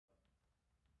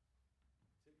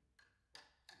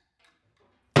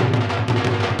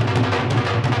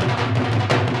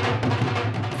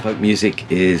Folk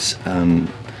music is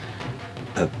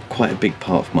quite a big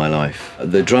part of my life.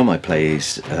 The drum I play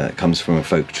comes from a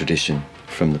folk tradition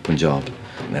from the Punjab.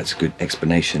 And that's a good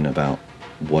explanation about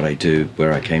what I do,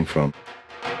 where I came from.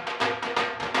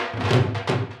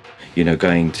 You know,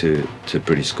 going to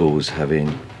British schools,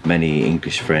 having many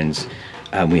English friends,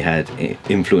 and we had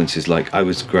influences like I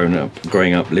was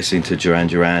growing up listening to Duran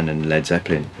Duran and Led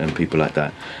Zeppelin and people like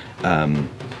that.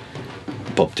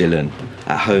 Bob Dylan.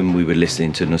 At home we were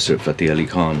listening to Nusrat Fateh Ali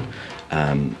Khan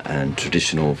and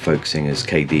traditional folk singers,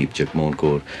 K-Deep, Jagmohan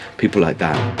Kaur, people like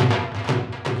that.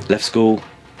 Left school,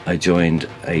 I joined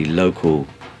a local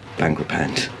Bhangra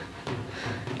band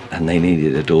and they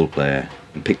needed a dhool player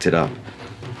and picked it up.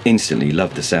 Instantly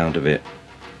loved the sound of it,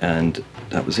 and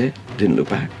that was it. Didn't look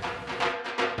back.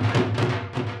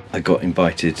 I got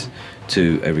invited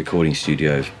to a recording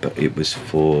studio, but it was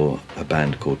for a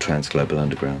band called Trans Global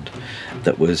Underground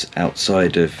that was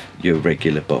outside of your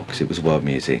regular box. It was world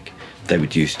music. They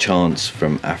would use chants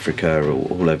from Africa or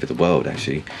all over the world,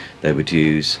 actually. They would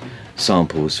use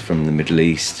samples from the Middle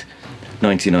East.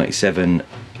 1997,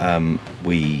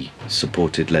 we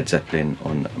supported Led Zeppelin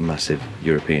on a massive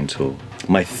European tour.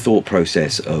 My thought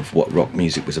process of what rock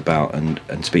music was about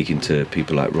and speaking to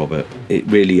people like Robert, it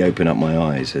really opened up my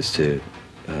eyes as to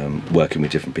working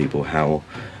with different people, how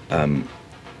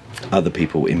other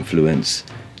people influence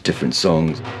different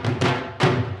songs.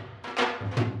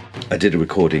 I did a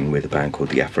recording with a band called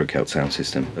the Afro-Celt Sound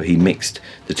System. He mixed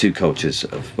the two cultures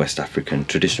of West African,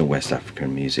 traditional West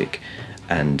African music,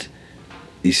 and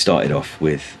he started off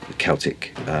with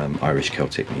Celtic, Irish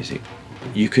Celtic music.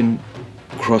 You can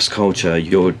cross-culture,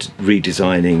 you're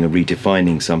redesigning and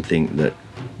redefining something that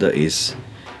is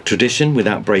tradition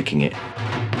without breaking it.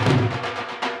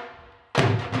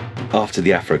 After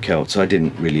the Afro-Celts, I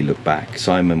didn't really look back.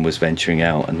 Simon was venturing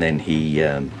out, and then he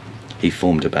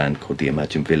formed a band called the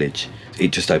Imagine Village.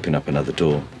 It just opened up another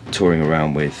door. Touring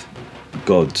around with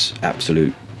gods,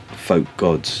 absolute folk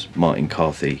gods, Martin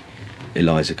Carthy,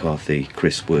 Eliza Carthy,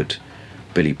 Chris Wood,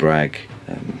 Billy Bragg,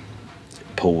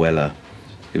 Paul Weller.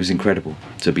 It was incredible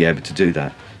to be able to do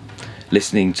that.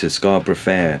 Listening to Scarborough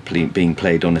Fair being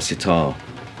played on a sitar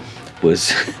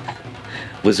was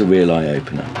a real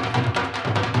eye-opener.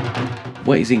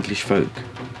 What is English folk?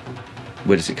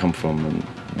 Where does it come from, and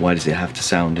why does it have to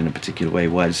sound in a particular way?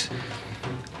 Why does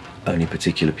only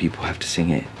particular people have to sing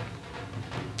it?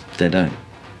 They don't.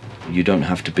 You don't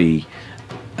have to be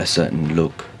a certain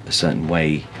look, a certain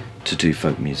way to do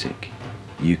folk music.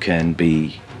 You can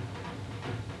be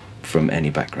from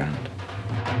any background.